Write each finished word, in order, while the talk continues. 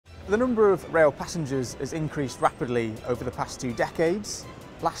The number of rail passengers has increased rapidly over the past 2 decades.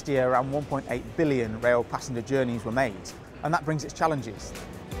 Last year, around 1.8 billion rail passenger journeys were made, and that brings its challenges.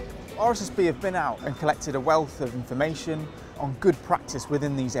 RSSB have been out and collected a wealth of information on good practice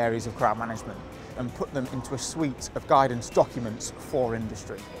within these areas of crowd management and put them into a suite of guidance documents for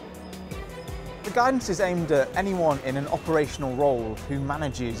industry. The guidance is aimed at anyone in an operational role who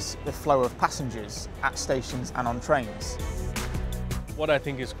manages the flow of passengers at stations and on trains. What I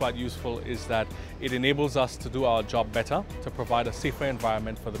think is quite useful is that it enables us to do our job better, to provide a safer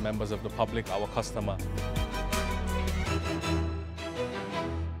environment for the members of the public, our customer.